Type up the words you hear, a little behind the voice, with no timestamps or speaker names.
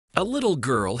A little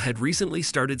girl had recently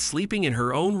started sleeping in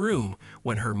her own room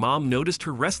when her mom noticed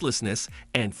her restlessness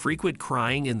and frequent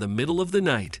crying in the middle of the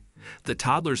night. The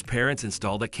toddler's parents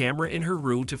installed a camera in her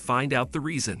room to find out the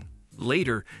reason.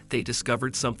 Later, they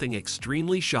discovered something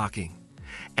extremely shocking.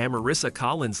 Amarissa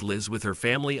Collins lives with her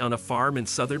family on a farm in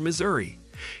southern Missouri.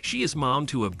 She is mom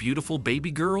to a beautiful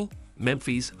baby girl,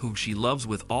 Memphis, whom she loves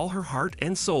with all her heart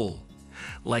and soul.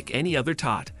 Like any other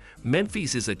tot,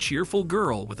 Memphis is a cheerful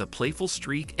girl with a playful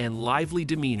streak and lively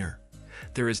demeanor.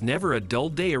 There is never a dull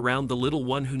day around the little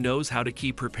one who knows how to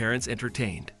keep her parents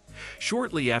entertained.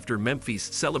 Shortly after Memphis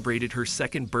celebrated her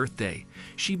second birthday,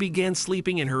 she began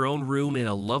sleeping in her own room in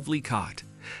a lovely cot.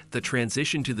 The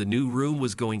transition to the new room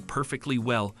was going perfectly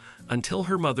well until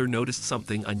her mother noticed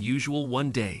something unusual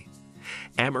one day.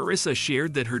 Amarissa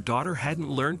shared that her daughter hadn't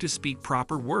learned to speak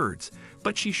proper words,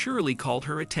 but she surely called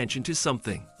her attention to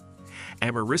something.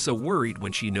 Amarissa worried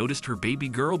when she noticed her baby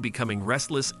girl becoming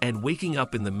restless and waking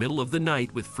up in the middle of the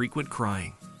night with frequent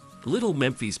crying. Little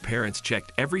Memphis' parents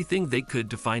checked everything they could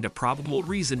to find a probable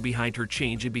reason behind her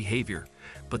change in behavior,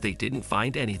 but they didn't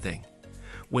find anything.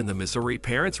 When the Missouri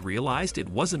parents realized it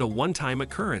wasn't a one-time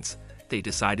occurrence, they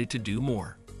decided to do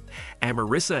more.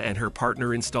 Amarissa and her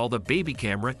partner installed a baby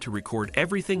camera to record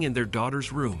everything in their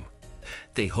daughter's room.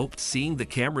 They hoped seeing the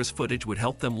camera's footage would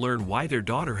help them learn why their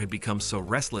daughter had become so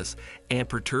restless and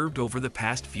perturbed over the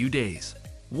past few days.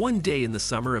 One day in the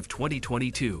summer of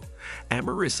 2022,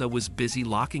 Amarissa was busy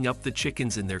locking up the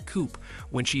chickens in their coop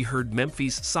when she heard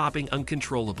Memphis sobbing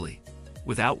uncontrollably.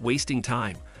 Without wasting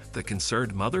time, the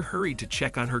concerned mother hurried to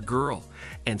check on her girl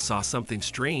and saw something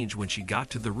strange when she got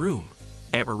to the room.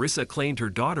 Amarissa claimed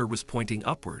her daughter was pointing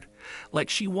upward, like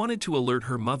she wanted to alert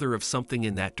her mother of something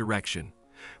in that direction.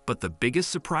 But the biggest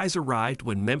surprise arrived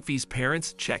when Memphis'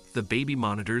 parents checked the baby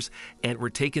monitors and were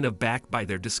taken aback by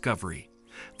their discovery.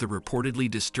 The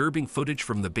reportedly disturbing footage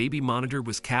from the baby monitor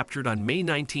was captured on May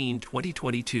 19,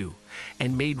 2022,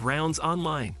 and made rounds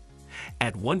online.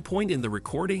 At one point in the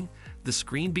recording, the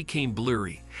screen became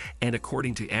blurry, and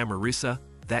according to Amarissa,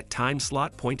 that time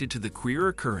slot pointed to the queer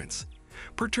occurrence.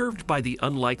 Perturbed by the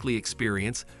unlikely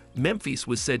experience, Memphis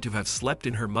was said to have slept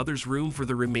in her mother's room for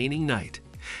the remaining night.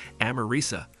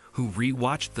 Amarissa, who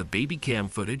re-watched the baby cam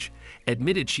footage,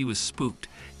 admitted she was spooked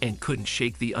and couldn't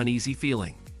shake the uneasy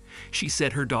feeling. She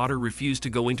said her daughter refused to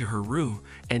go into her room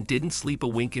and didn't sleep a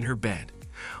wink in her bed.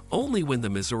 Only when the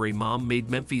Missouri mom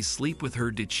made Memphis sleep with her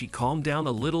did she calm down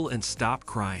a little and stop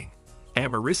crying.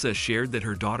 Amarissa shared that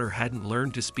her daughter hadn't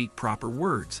learned to speak proper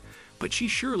words, but she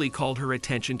surely called her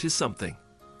attention to something.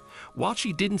 While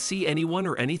she didn't see anyone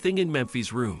or anything in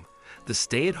Memphis' room, the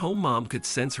stay-at-home mom could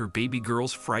sense her baby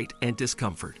girl's fright and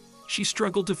discomfort. She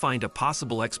struggled to find a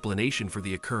possible explanation for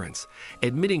the occurrence,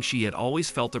 admitting she had always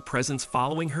felt a presence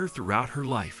following her throughout her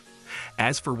life.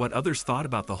 As for what others thought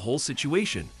about the whole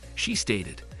situation, she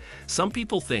stated, "Some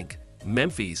people think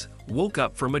Memphis woke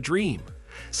up from a dream.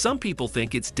 Some people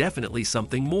think it's definitely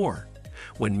something more."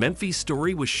 When Memphis'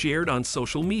 story was shared on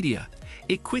social media,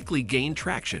 it quickly gained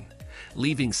traction,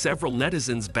 leaving several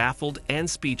netizens baffled and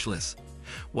speechless.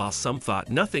 While some thought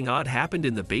nothing odd happened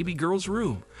in the baby girl's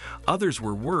room, others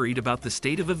were worried about the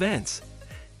state of events.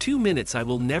 2 minutes I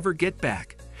will never get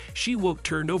back. She woke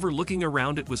turned over looking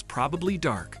around. It was probably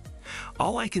dark.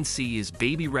 All I can see is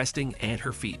baby resting and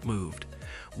her feet moved.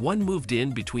 One moved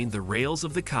in between the rails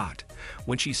of the cot.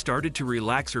 When she started to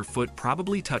relax, her foot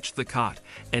probably touched the cot,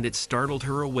 and it startled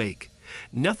her awake.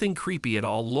 Nothing creepy at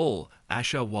all, lol,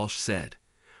 Asha Walsh said.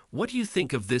 What do you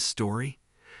think of this story?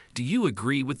 Do you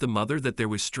agree with the mother that there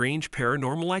was strange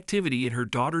paranormal activity in her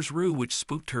daughter's room which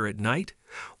spooked her at night?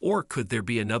 Or could there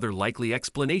be another likely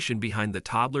explanation behind the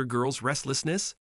toddler girl's restlessness?